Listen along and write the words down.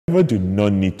Do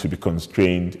not need to be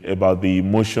constrained about the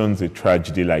emotions a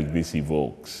tragedy like this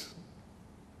evokes.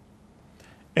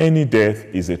 Any death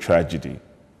is a tragedy.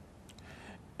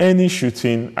 Any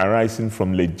shooting arising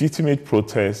from legitimate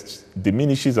protests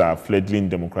diminishes our fledgling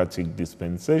democratic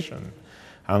dispensation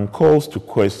and calls to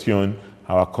question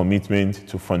our commitment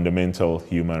to fundamental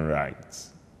human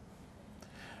rights.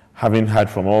 Having heard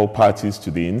from all parties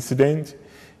to the incident,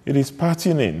 it is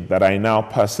pertinent that I now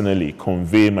personally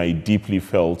convey my deeply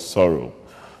felt sorrow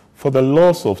for the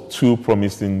loss of 2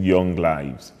 promising young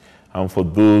lives and for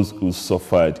those who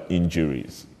suffered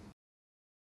injuries.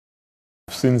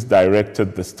 I have since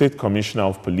directed the State Commissioner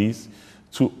of Police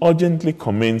to urgently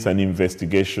commence an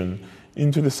investigation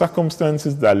into the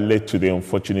circumstances that led to the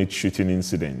unfortunate shooting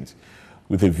incident,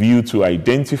 with a view to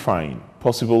identifying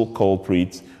possible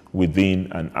culprits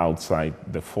within and outside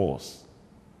the force.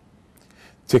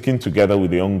 Taken together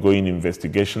with the ongoing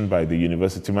investigation by the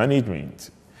university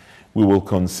management, we will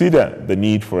consider the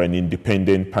need for an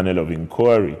independent panel of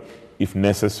inquiry, if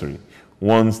necessary,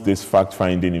 once these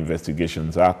fact-finding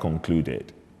investigations are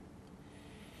concluded.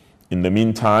 In the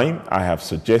meantime, I have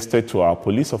suggested to our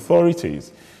police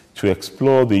authorities to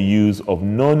explore the use of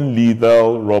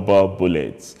non-lethal rubber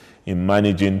bullets in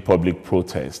managing public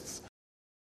protests